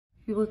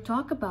we will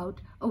talk about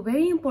a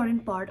very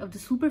important part of the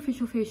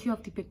superficial fascia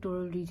of the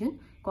pectoral region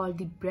called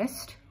the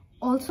breast,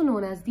 also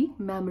known as the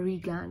mammary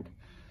gland.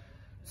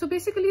 So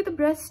basically the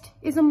breast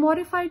is a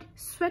modified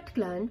sweat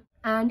gland,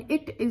 and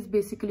it is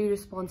basically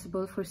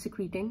responsible for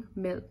secreting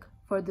milk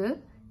for the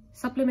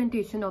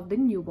supplementation of the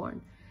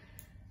newborn.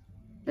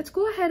 Let's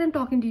go ahead and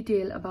talk in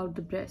detail about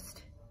the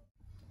breast.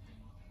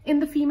 In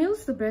the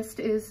females, the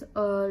breast is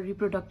a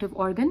reproductive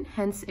organ,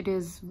 hence it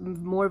is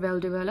more well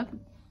developed.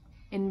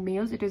 In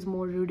males, it is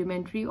more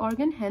rudimentary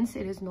organ, hence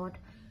it is not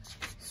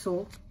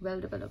so well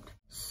developed.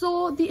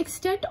 So the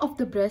extent of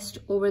the breast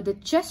over the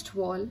chest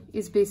wall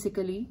is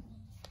basically,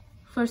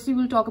 firstly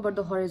we'll talk about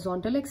the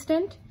horizontal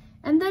extent,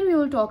 and then we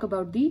will talk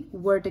about the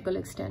vertical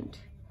extent.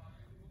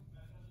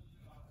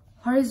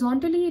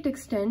 Horizontally, it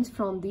extends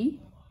from the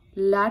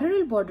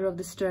lateral border of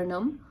the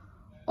sternum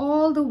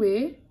all the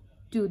way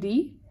to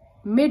the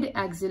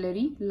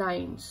mid-axillary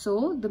line.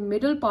 So the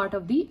middle part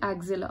of the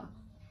axilla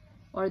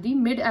or the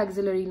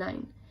mid-axillary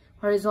line.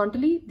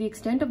 Horizontally, the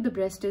extent of the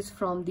breast is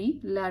from the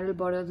lateral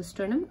border of the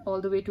sternum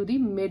all the way to the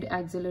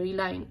mid-axillary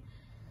line.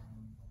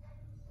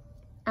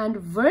 And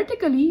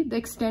vertically, the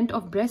extent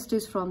of breast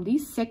is from the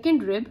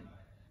second rib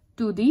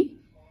to the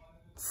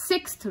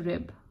sixth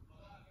rib.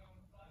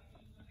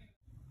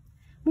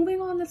 Moving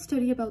on, let's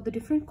study about the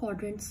different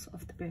quadrants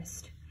of the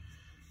breast.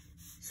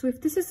 So if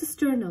this is the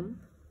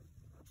sternum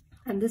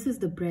and this is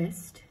the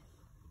breast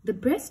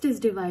is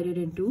divided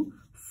into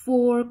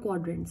 4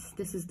 quadrants.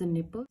 This is the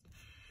nipple.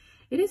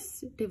 It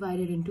is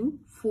divided into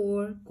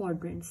 4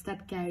 quadrants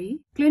that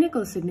carry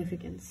clinical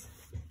significance.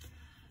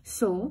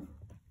 So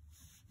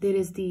there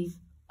is the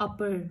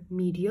upper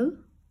medial,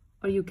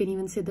 or you can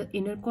even say the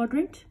inner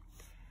quadrant,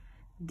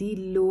 the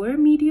lower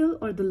medial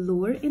or the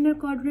lower inner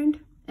quadrant,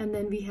 and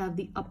then we have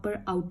the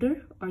upper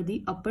outer or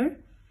the upper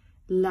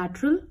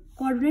lateral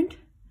quadrant,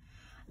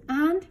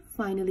 and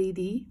finally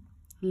the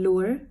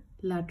lower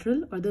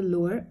lateral or the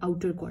lower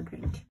outer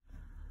quadrant.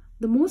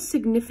 The most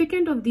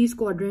significant of these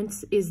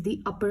quadrants is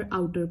the upper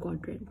outer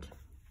quadrant.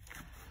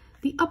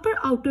 The upper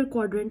outer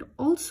quadrant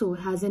also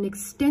has an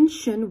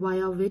extension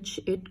via which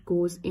it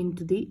goes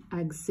into the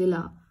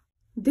axilla.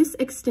 This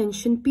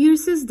extension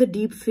pierces the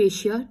deep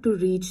fascia to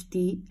reach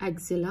the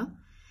axilla,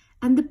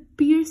 and the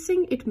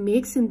piercing it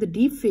makes in the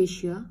deep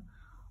fascia,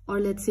 or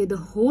let's say the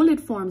hole it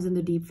forms in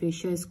the deep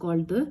fascia, is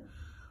called the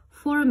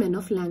foramen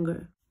of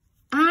Langer.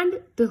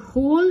 And the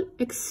whole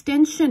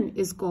extension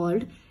is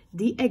called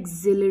the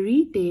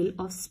axillary tail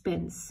of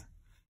Spence.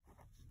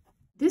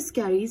 This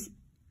carries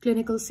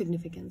clinical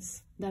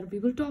significance that we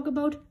will talk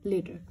about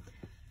later.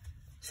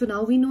 So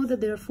now we know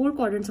that there are 4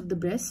 quadrants of the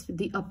breast,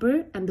 the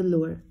upper and the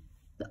lower.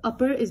 The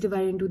upper is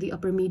divided into the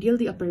upper medial,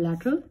 the upper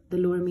lateral, the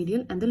lower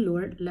medial, and the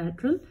lower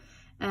lateral.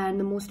 And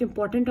the most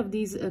important of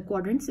these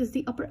quadrants is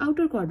the upper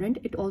outer quadrant.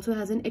 It also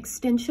has an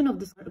extension of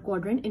this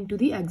quadrant into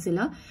the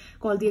axilla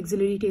called the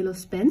axillary tail of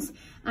Spence.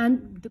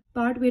 And the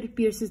part where it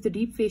pierces the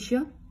deep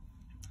fascia,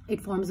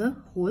 it forms a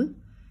hole,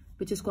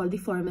 which is called the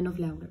foramen of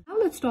Langer. Now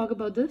let's talk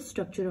about the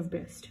structure of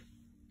breast.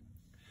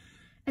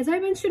 As I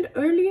mentioned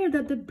earlier,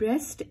 that the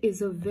breast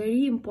is a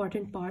very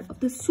important part of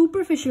the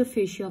superficial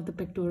fascia of the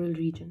pectoral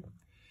region.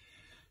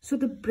 So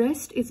the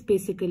breast is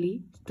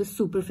basically the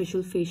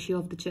superficial fascia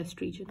of the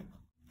chest region.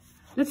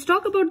 Let's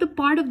talk about the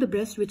part of the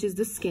breast which is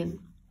the skin.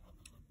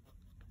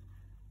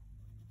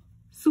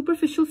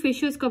 Superficial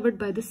fascia is covered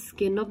by the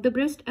skin of the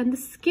breast, and the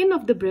skin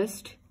of the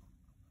breast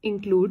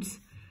includes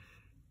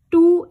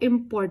 2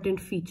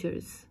 important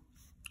features.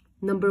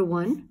 Number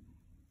 1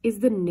 is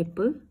the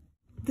nipple.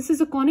 This is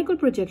a conical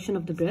projection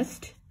of the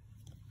breast,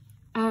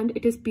 and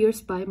it is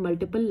pierced by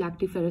multiple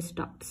lactiferous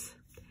ducts.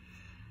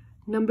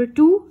 Number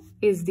 2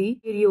 is the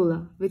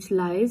areola, which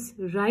lies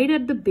right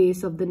at the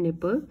base of the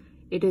nipple.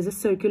 It is a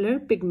circular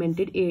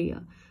pigmented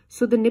area.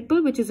 So the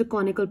nipple, which is a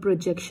conical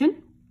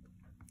projection,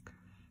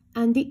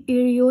 and the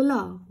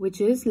areola, which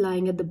is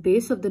lying at the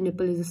base of the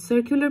nipple, is a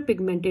circular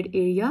pigmented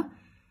area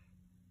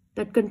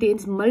that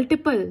contains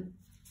multiple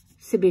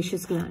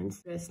sebaceous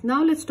glands.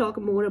 Now let's talk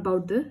more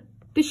about the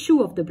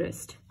tissue of the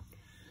breast.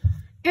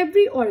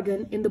 Every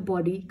organ in the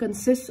body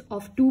consists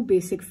of 2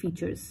 basic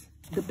features,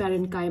 the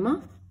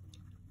parenchyma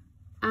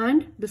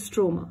and the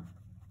stroma.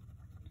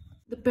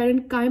 The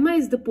parenchyma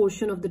is the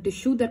portion of the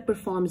tissue that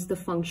performs the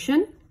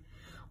function,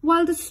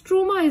 while the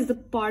stroma is the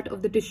part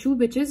of the tissue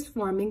which is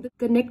forming the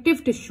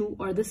connective tissue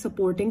or the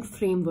supporting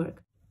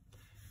framework.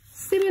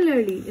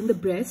 Similarly, in the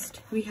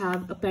breast, we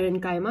have a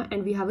parenchyma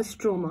and we have a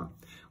stroma.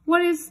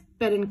 What is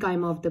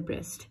parenchyma of the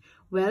breast?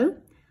 Well,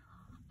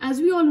 as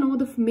we all know,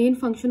 the main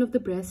function of the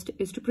breast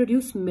is to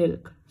produce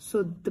milk.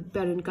 So the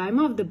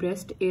parenchyma of the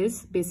breast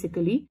is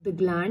basically the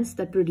glands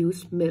that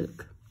produce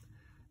milk.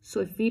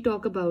 So if we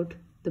talk about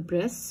the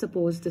breast,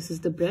 suppose this is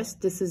the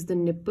breast, this is the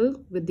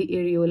nipple with the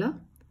areola.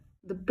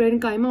 The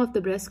parenchyma of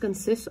the breast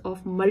consists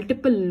of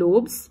multiple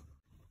lobes.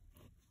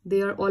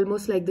 They are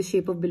almost like the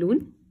shape of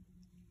balloon.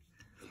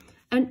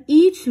 And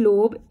each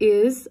lobe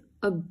is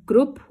a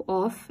group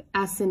of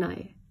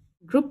acini.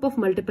 Group of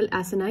multiple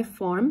acini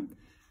form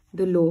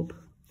the lobe.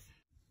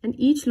 And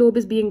each lobe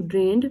is being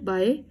drained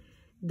by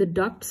the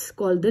ducts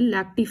called the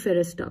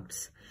lactiferous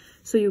ducts.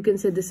 So you can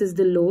say this is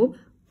the lobe,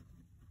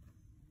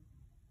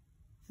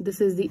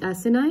 this is the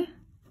acini,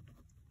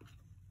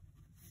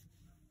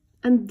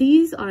 and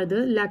these are the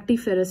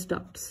lactiferous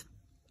ducts.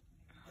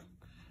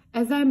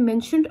 As I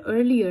mentioned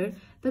earlier,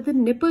 that the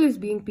nipple is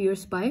being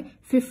pierced by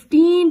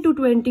 15 to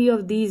 20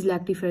 of these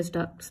lactiferous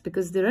ducts,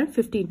 because there are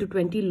 15 to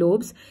 20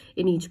 lobes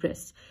in each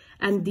breast,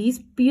 and these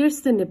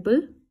pierce the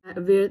nipple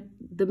where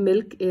the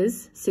milk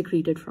is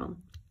secreted from.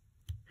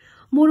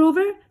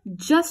 Moreover,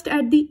 just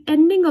at the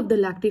ending of the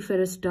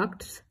lactiferous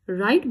ducts,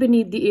 right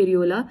beneath the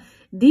areola,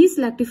 these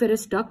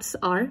lactiferous ducts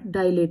are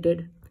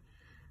dilated.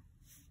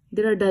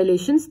 There are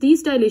dilations.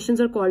 These dilations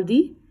are called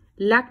the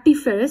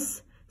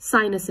lactiferous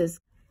sinuses.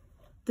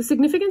 The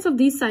significance of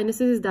these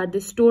sinuses is that they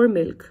store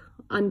milk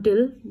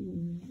until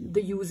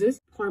the use is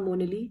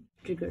hormonally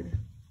triggered.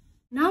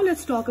 Now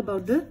let's talk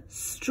about the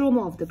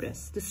stroma of the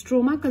breast. The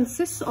stroma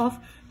consists of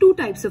two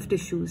types of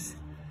tissues.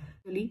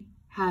 It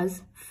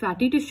has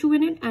fatty tissue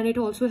in it, and it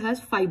also has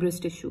fibrous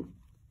tissue.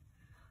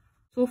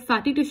 So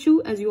fatty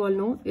tissue, as you all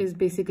know, is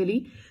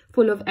basically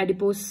full of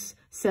adipose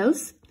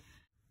cells.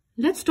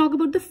 Let's talk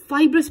about the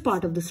fibrous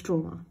part of the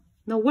stroma.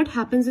 Now what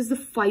happens is the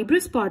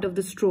fibrous part of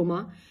the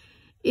stroma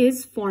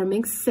is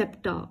forming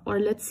septa, or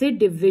let's say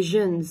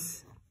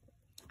divisions.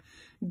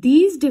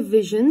 These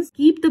divisions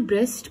keep the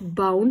breast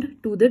bound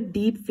to the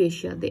deep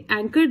fascia. They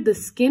anchor the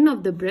skin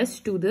of the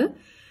breast to the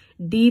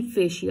deep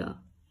fascia.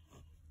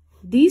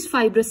 These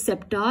fibrous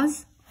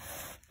septas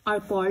are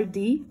called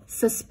the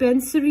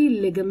suspensory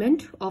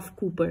ligament of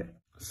Cooper.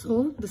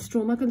 So the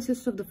stroma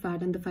consists of the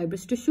fat and the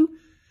fibrous tissue.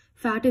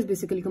 Fat is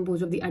basically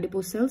composed of the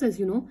adipose cells, as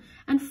you know,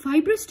 and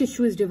fibrous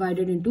tissue is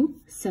divided into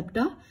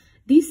septa.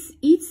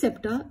 Each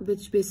septa,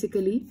 which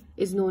basically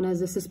is known as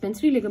the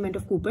suspensory ligament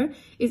of Cooper,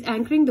 is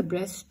anchoring the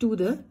breast to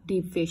the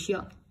deep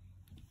fascia.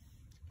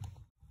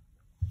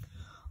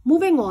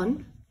 Moving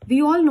on,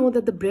 we all know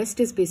that the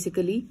breast is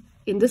basically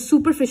in the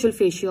superficial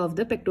fascia of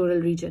the pectoral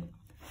region.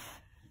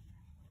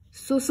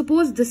 So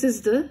suppose this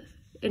is the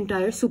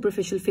entire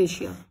superficial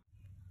fascia.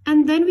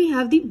 And then we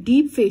have the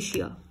deep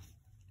fascia.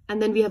 And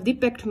then we have the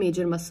pect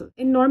major muscle.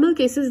 In normal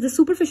cases, the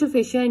superficial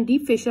fascia and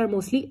deep fascia are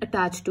mostly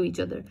attached to each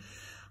other.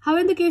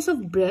 However, in the case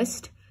of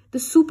breast, the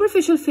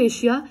superficial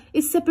fascia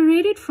is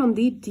separated from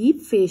the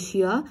deep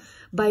fascia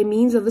by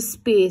means of a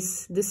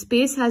space. The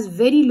space has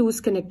very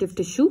loose connective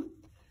tissue.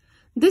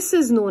 This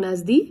is known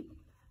as the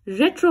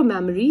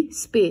retromammary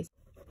space.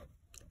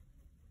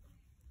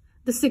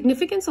 The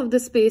significance of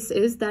this space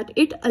is that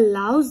it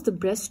allows the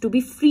breast to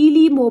be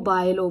freely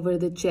mobile over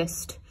the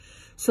chest,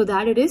 so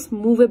that it is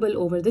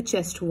movable over the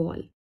chest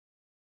wall.